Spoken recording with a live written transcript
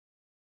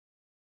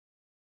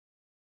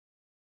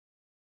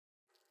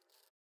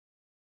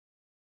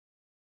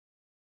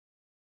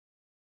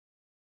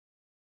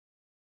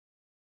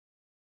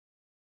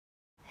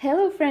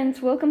Hello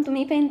friends, welcome to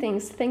Mii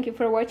Paintings. Thank you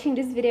for watching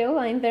this video.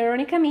 I'm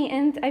Veronika Mii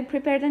and I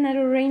prepared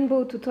another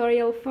rainbow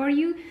tutorial for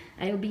you.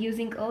 I will be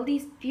using all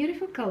these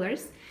beautiful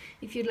colors.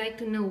 If you'd like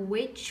to know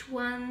which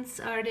ones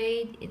are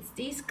they, it's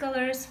these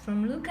colors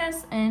from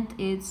Lucas, and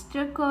it's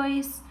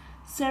turquoise,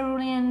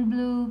 cerulean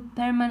blue,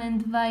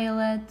 permanent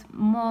violet,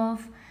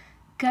 mauve,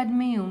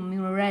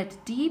 cadmium red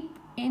deep,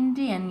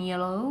 Indian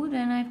yellow,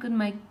 then I've got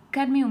my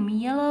cadmium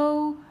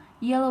yellow,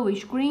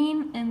 yellowish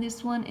green, and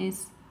this one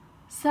is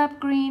sap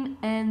green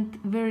and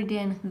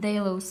viridian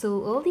yellow.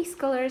 So all these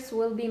colors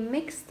will be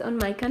mixed on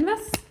my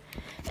canvas.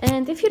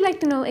 And if you'd like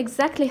to know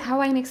exactly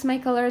how I mix my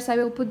colors, I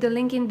will put the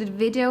link in the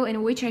video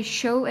in which I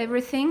show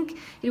everything.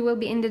 It will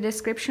be in the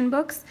description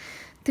box.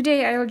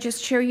 Today I will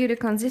just show you the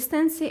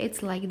consistency.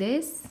 It's like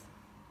this,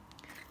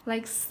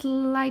 like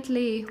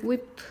slightly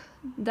whipped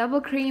double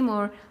cream,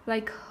 or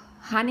like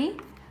honey.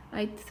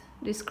 I'd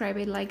describe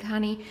it like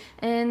honey.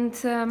 And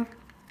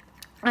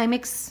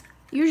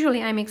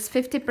Usually I mix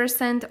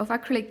 50% of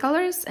acrylic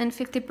colors and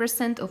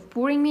 50% of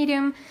pouring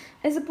medium.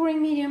 As a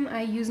pouring medium,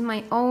 I use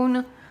my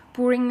own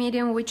pouring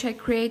medium, which I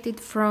created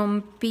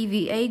from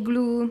PVA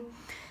glue.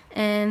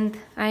 And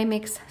I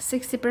mix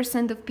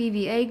 60% of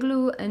PVA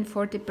glue and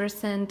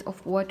 40%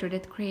 of water.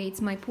 That creates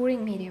my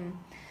pouring medium.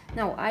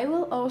 Now I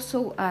will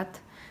also add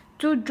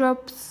 2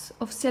 drops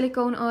of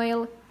silicone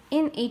oil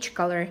in each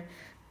color,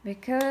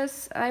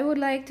 because I would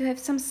like to have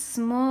some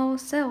small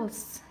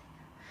cells.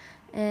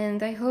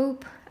 And I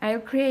hope I'll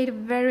create a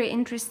very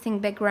interesting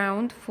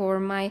background for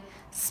my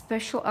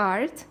special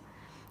art.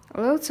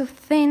 Lots of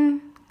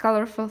thin,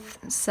 colorful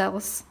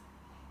cells.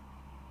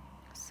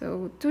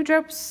 So 2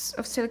 drops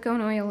of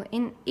silicone oil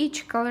in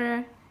each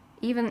color,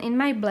 even in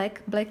my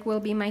black. Black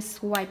will be my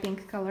swiping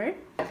color.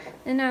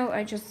 And now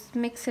I just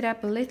mix it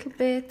up a little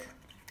bit,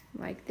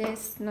 like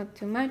this, not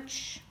too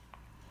much.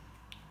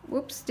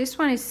 Whoops, this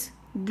one is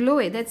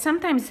gluey. That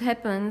sometimes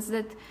happens,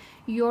 that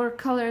your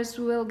colors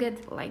will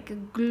get like a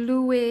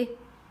gluey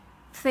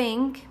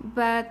thing,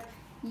 but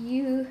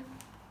you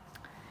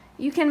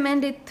can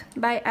mend it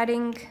by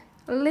adding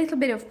a little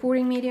bit of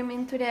pouring medium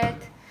into that,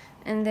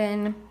 and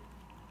then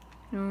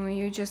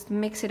you just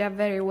mix it up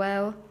very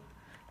well.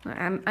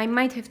 I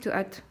might have to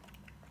add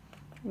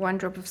 1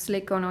 drop of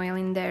silicone oil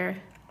in there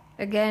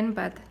again,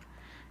 but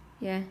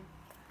yeah,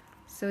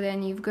 so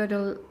then you've got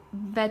a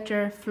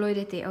better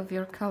fluidity of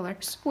your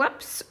colors.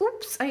 Whoops,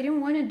 oops, I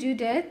didn't want to do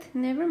that.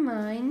 Never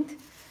mind.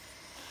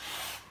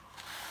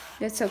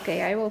 That's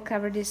okay, I will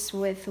cover this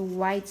with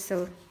white,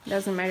 so it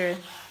doesn't matter.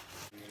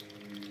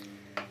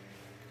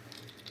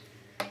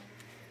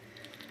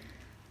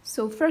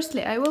 So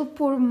firstly, I will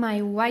pour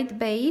my white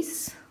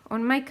base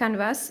on my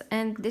canvas,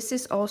 and this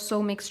is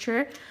also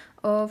mixture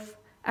of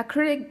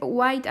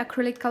white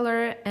acrylic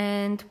color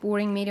and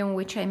pouring medium,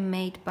 which I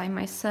made by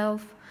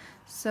myself.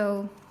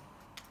 So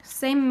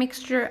same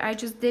mixture, I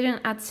just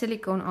didn't add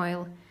silicone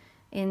oil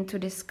into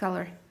this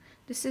color.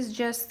 This is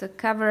just a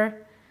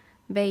cover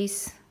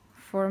base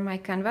for my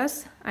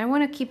canvas. I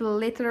want to keep a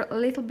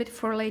little bit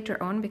for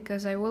later on,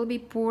 because I will be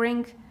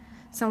pouring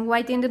some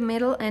white in the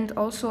middle, and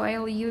also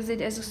I'll use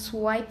it as a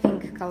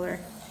swiping color.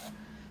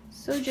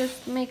 So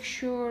just make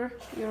sure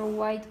your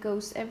white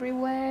goes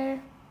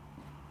everywhere.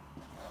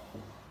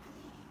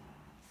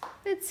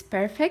 That's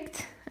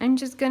perfect. I'm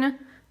just gonna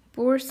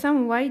pour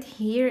some white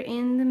here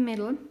in the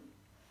middle,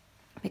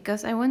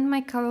 because I want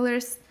my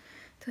colors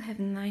to have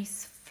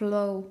nice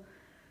flow.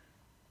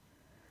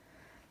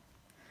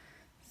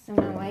 So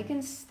now I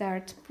can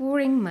start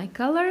pouring my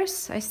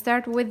colors. I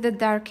start with the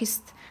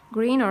darkest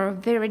green, or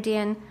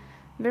viridian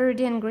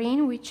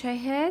green, which I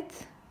had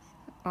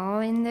all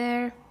in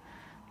there.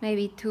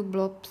 Maybe 2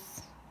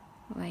 blobs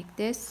like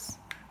this.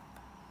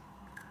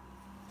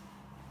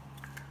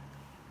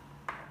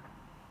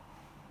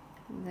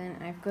 Then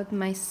I've got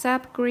my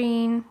sap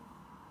green.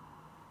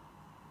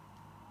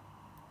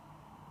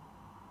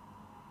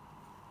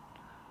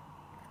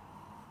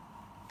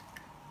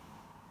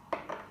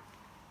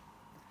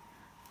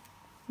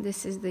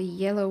 This is the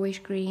yellowish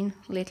green,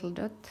 little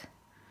dot.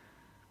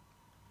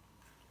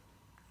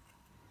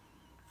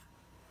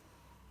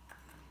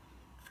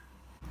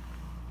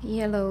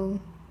 Yellow,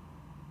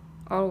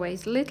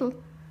 always little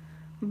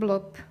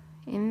blob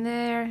in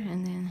there,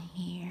 and then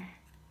here.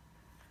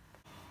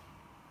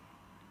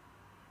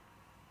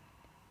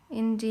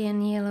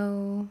 Indian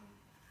yellow,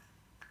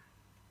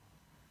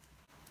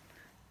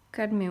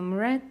 cadmium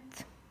red,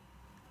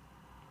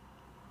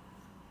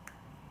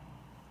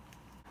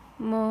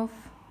 mauve,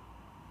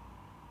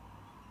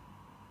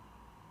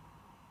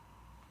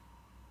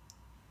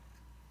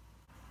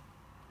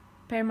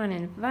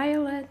 permanent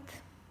violet,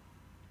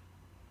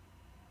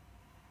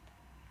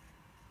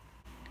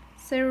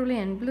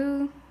 cerulean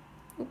blue,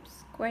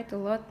 oops, quite a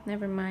lot,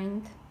 never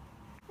mind.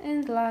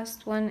 And the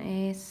last one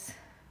is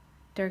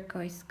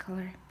turquoise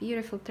color,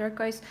 beautiful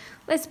turquoise.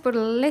 Let's put a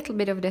little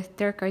bit of the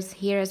turquoise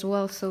here as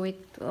well, so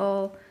it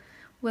all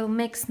will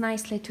mix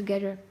nicely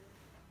together.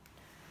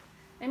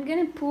 I'm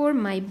gonna pour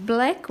my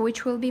black,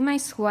 which will be my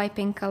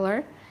swiping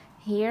color,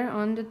 here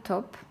on the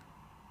top.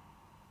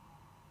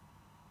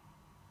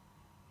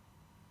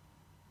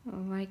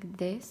 like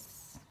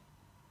this.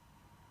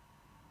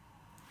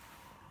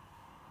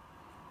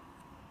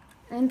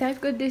 And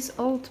I've got this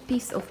old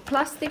piece of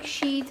plastic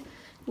sheet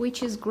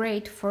which is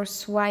great for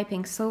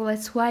swiping. So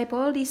let's swipe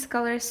all these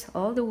colors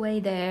all the way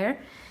there.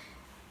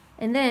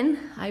 And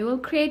then I will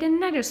create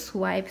another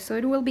swipe, so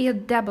it will be a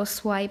double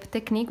swipe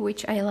technique,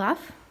 which I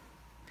love.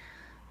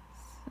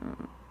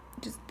 So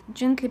just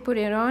gently put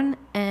it on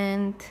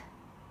and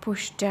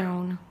push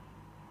down.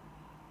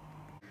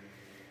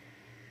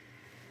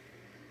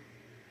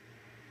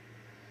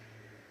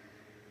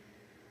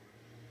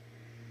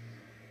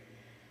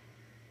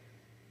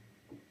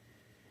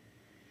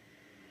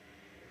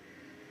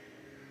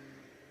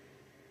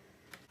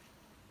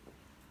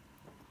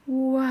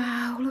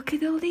 Wow, look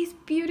at all these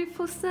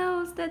beautiful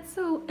cells. That's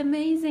so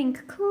amazing.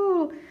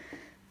 Cool.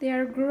 They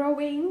are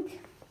growing.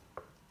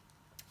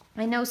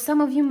 I know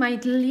some of you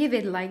might leave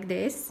it like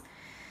this.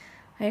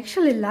 I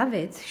actually love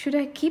it. Should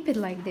I keep it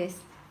like this?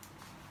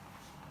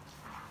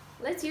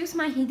 Let's use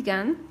my heat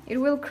gun. It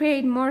will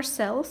create more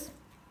cells.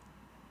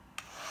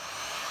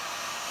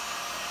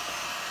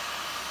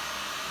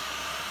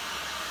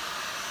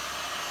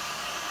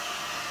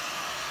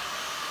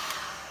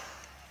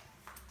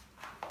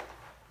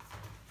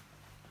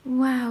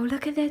 Wow,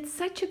 look at that,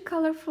 such a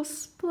colorful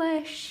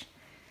splash.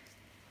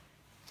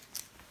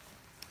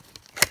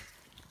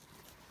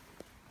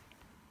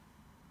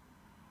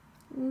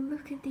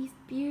 Look at these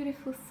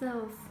beautiful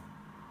cells.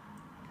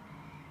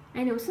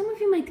 I know some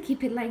of you might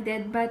keep it like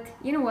that, but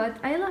you know what?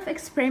 I love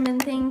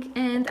experimenting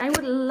and I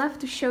would love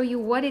to show you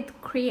what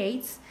it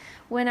creates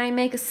when I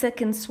make a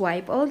second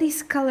swipe. All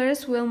these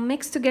colors will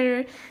mix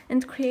together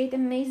and create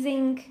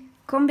amazing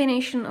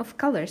combination of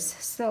colors.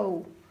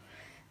 So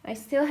I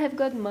still have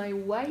got my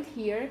white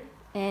here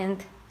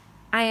and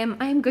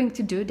I'm going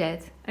to do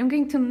that. I'm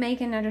going to make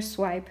another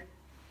swipe.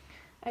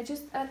 I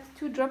just add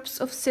 2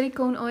 drops of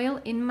silicone oil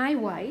in my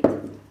white.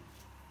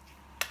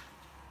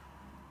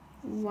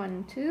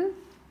 1, 2.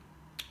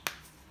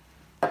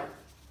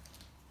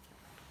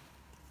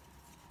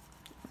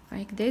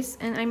 Like this,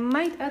 and I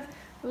might add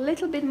a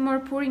little bit more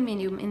pouring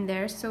medium in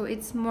there so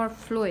it's more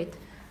fluid.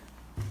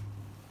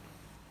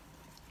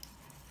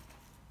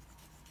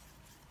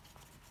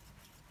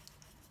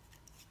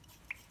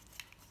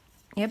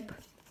 Yep,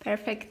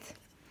 perfect.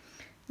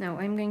 Now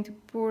I'm going to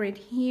pour it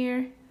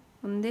here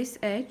on this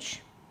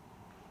edge.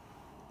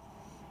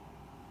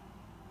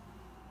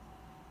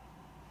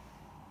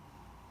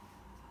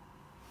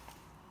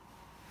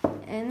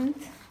 And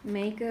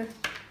make a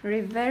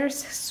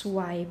reverse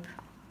swipe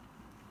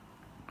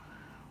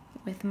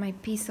with my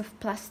piece of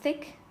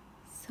plastic.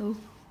 So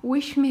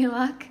wish me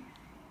luck.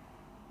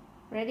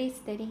 Ready,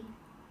 steady.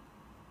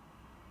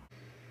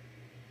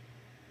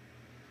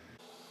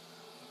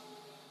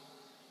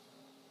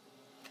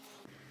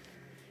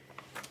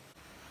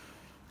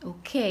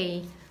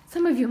 Okay,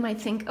 some of you might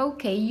think,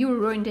 okay, you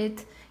ruined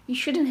it, you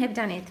shouldn't have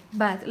done it,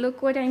 but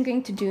look what I'm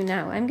going to do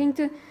now. I'm going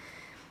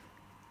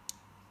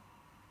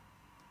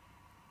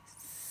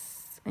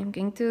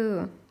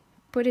to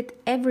put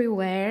it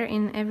everywhere,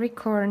 in every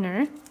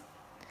corner,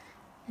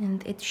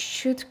 and it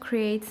should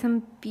create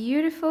some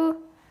beautiful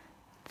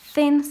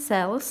thin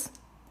cells.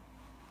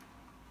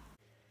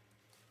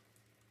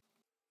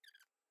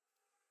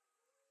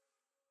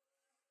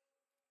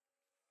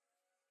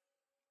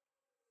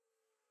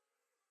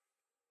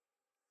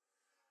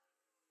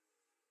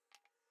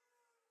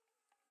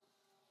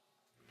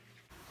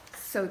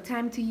 So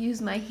time to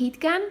use my heat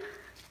gun.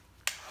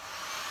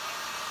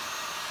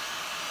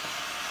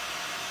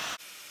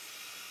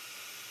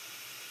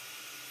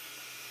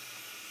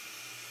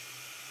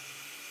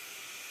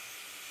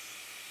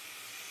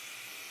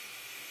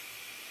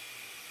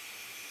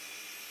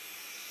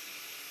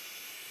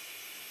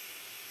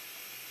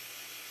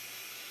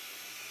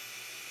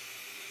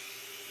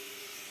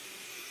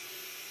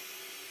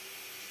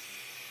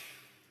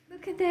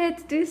 Look at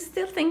that. Do you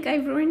still think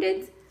I've ruined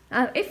it?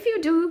 If you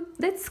do,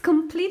 that's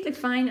completely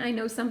fine. I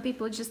know some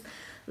people just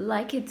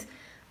like it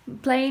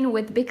plain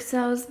with big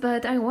cells,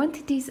 but I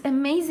wanted these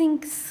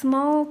amazing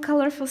small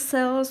colorful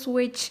cells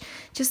which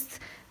just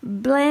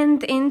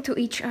blend into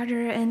each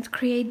other and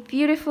create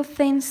beautiful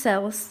thin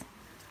cells.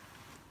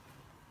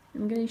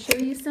 I'm going to show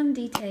you some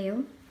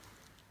detail.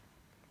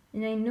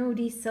 And I know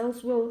these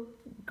cells will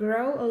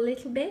grow a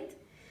little bit.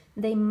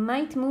 They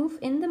might move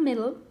in the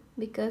middle,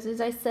 because as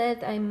I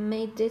said, I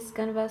made this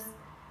canvas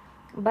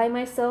by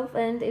myself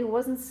and it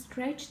wasn't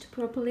stretched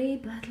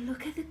properly, but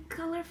look at the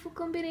colorful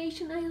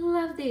combination. I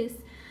love this.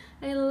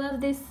 I love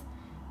this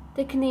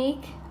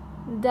technique,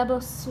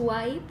 double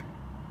swipe,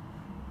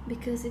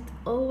 because it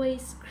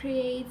always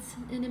creates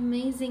an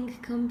amazing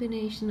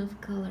combination of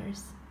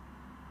colors.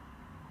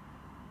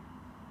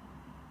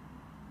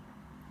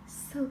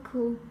 So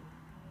cool.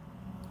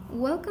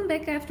 Welcome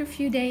back after a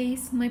few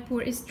days. My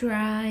pour is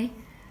dry.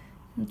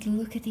 And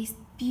look at these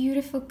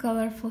beautiful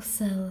colorful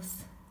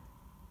cells.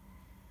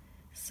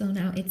 So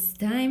now it's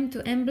time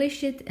to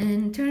embellish it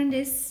and turn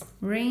this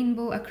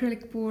rainbow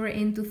acrylic pour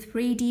into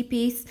 3D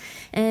piece.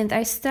 And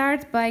I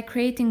start by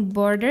creating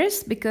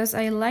borders because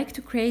I like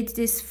to create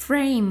this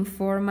frame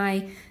for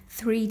my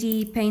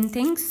 3D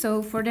paintings.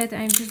 So for that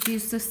I just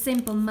used a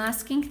simple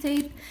masking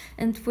tape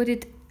and put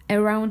it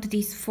around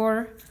these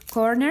 4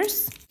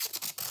 corners.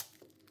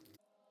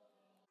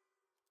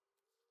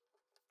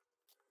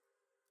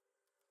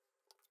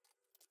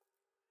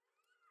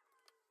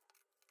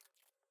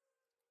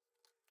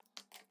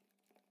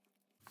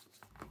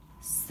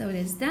 So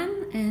that's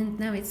done, and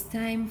now it's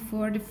time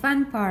for the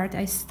fun part.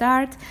 I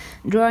start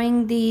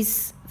drawing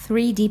these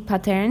 3D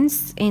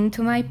patterns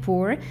into my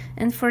pour,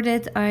 and for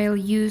that I'll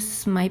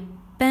use my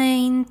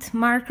paint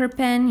marker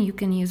pen. You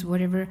can use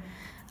whatever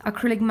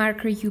acrylic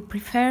marker you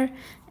prefer,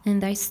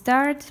 and I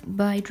start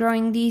by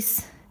drawing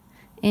these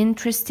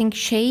interesting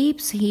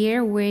shapes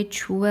here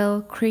which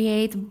will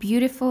create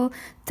beautiful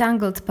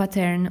tangled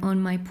pattern on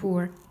my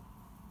pour.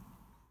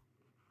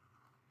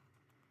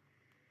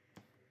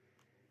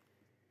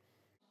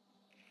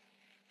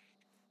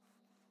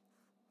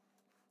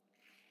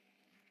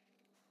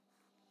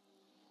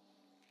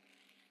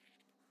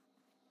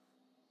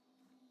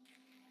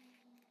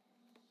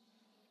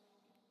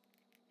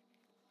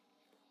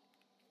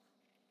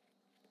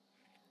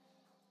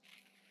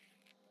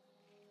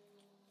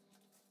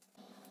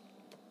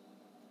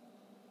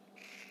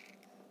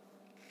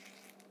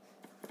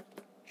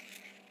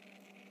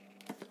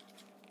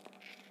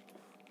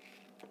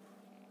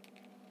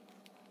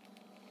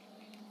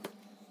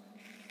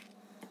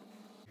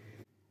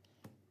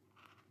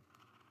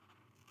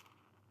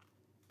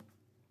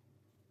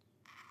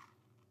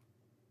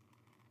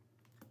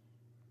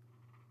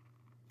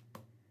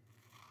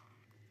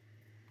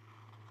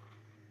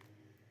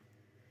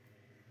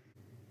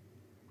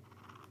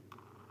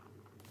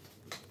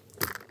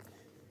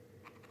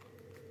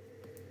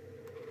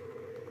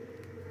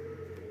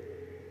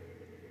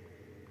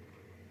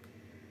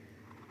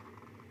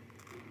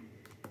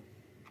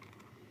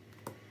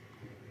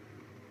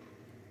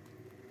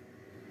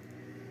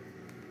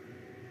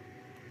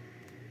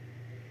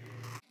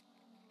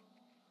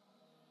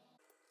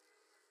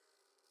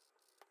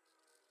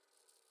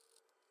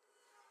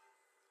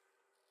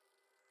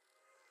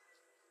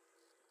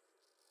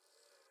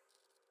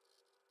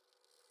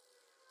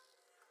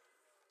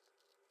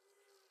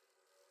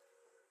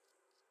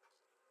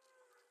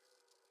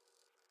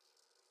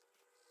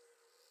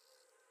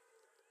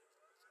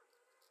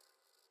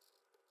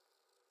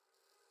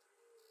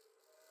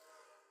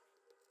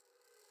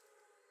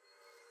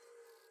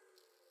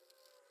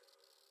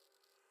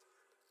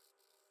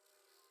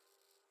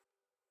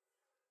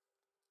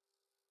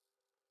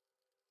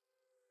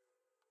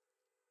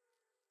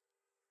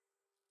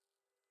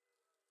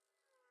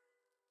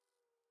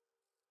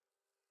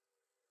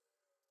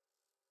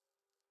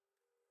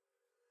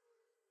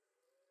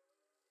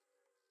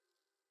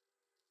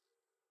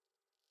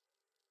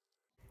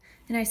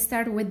 And I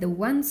start with the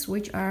ones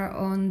which are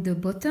on the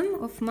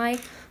bottom of my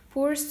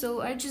pour,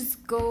 so I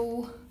just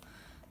go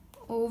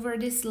over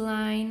this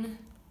line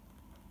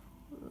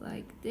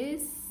like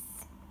this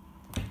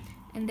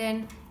and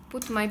then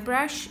put my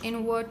brush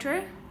in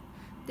water.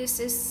 This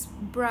is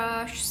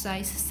brush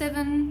size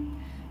 7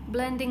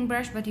 blending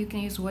brush, but you can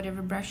use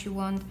whatever brush you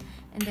want,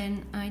 and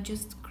then I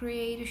just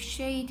create a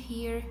shade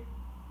here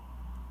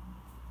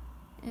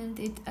and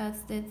it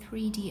adds that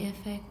 3D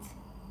effect.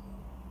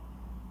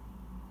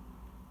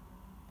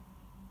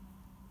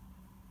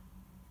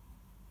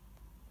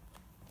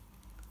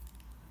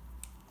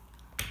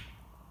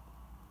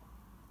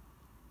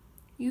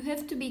 You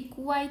have to be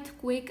quite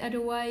quick,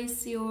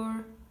 otherwise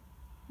your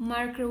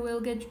marker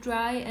will get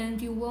dry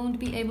and you won't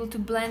be able to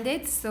blend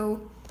it.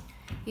 So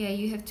yeah,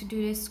 you have to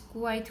do this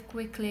quite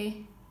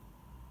quickly.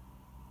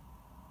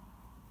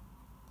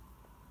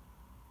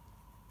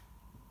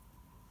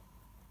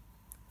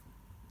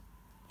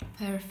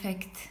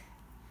 Perfect.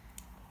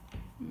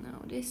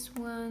 Now this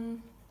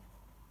one.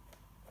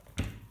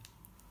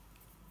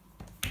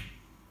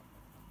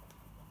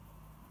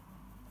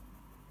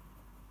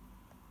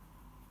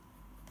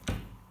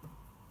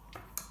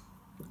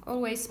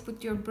 Always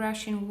put your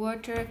brush in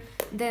water,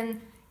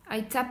 then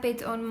I tap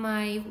it on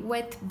my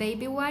wet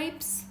baby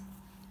wipes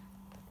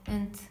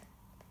and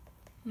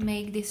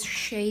make this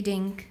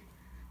shading.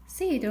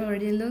 See, it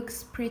already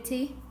looks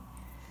pretty.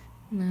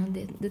 Now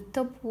the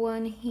top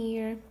one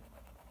here.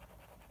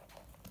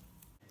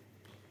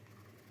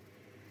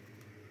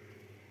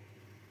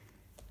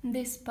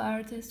 This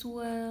part as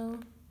well.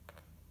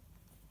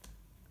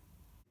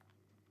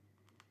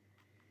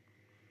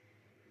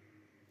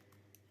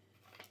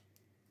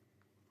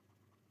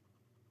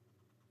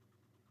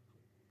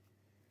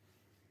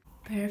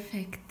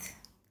 Perfect.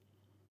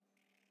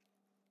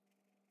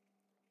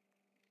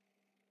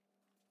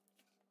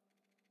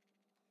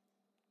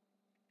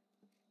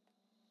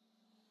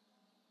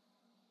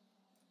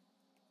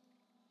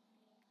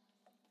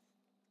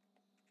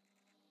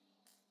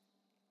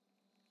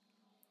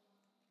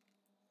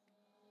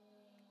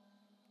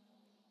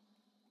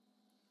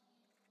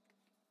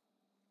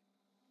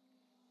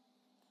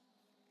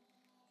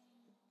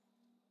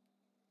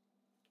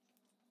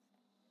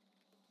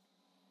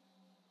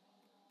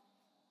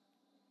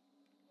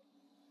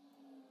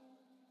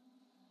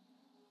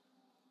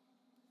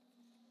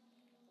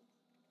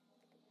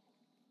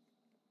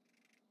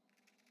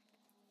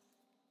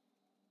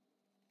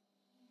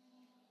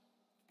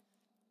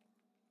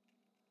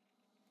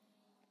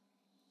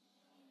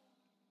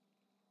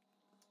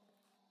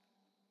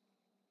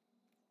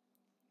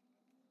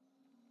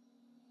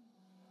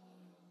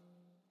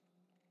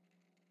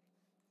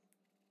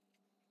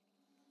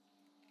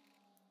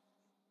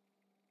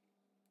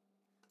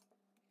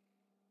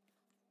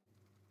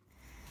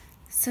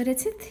 So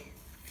that's it.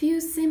 Few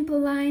simple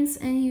lines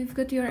and you've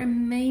got your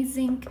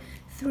amazing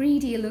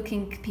 3D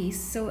looking piece.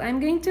 So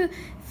I'm going to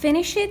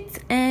finish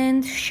it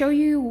and show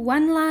you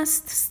one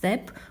last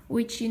step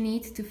which you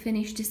need to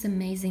finish this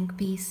amazing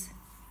piece.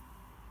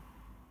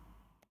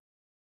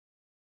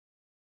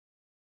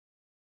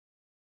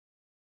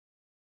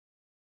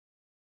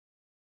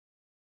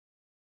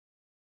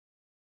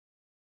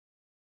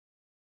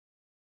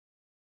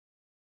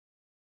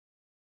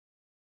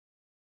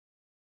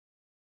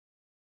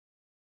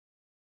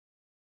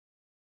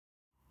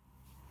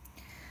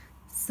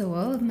 So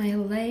all of my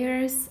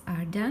layers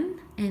are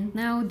done, and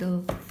now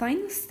the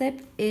final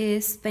step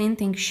is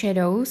painting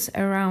shadows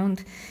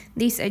around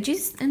these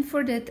edges, and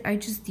for that I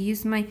just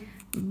use my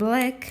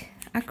black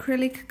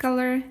acrylic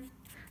color.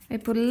 I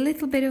put a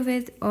little bit of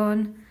it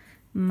on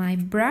my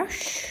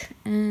brush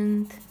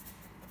and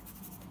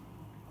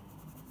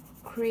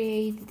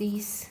create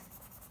these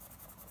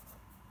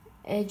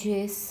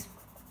edges.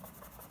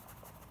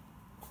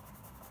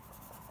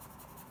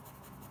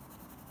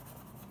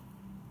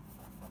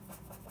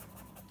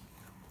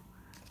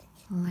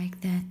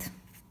 Like that.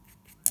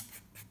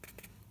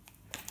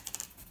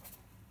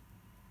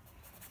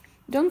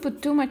 Don't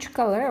put too much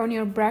color on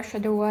your brush,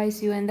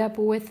 otherwise you end up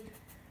with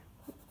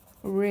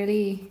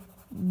really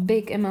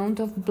big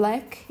amount of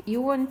black.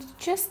 You want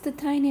just a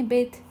tiny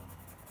bit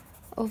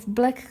of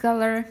black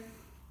color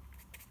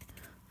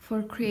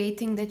for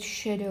creating that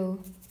shadow.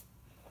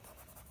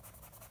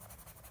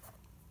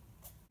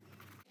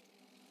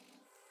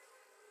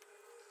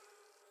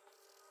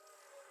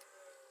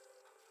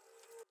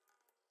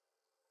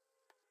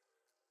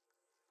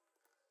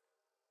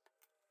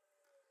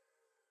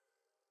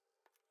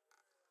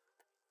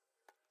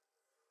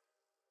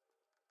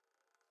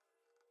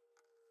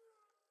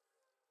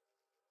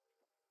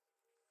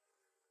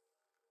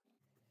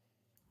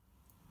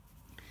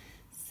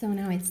 So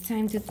now it's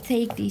time to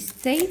take these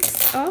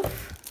tapes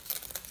off.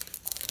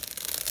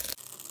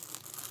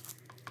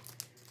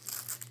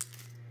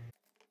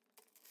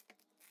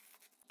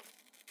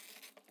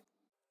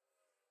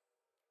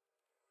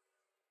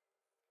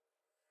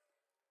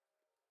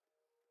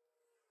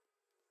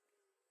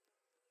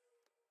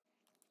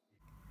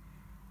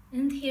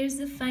 And here's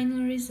the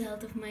final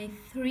result of my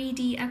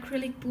 3D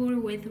acrylic pour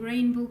with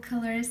rainbow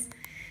colors.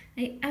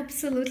 I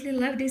absolutely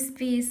love this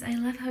piece. I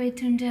love how it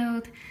turned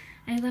out.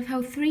 I love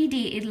how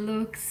 3D it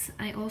looks.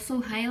 I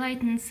also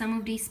highlighted some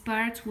of these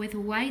parts with a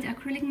white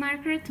acrylic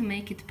marker to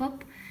make it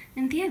pop.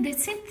 And yeah,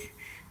 that's it.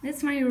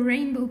 That's my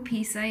rainbow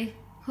piece. I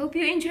hope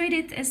you enjoyed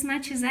it as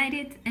much as I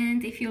did.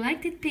 And if you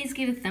liked it, please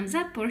give it a thumbs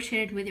up or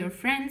share it with your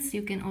friends.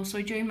 You can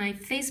also join my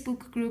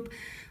Facebook group,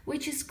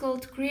 which is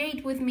called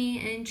Create With Me,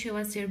 and show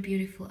us your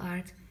beautiful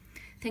art.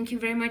 Thank you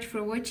very much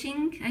for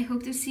watching. I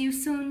hope to see you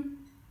soon.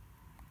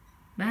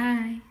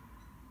 Bye.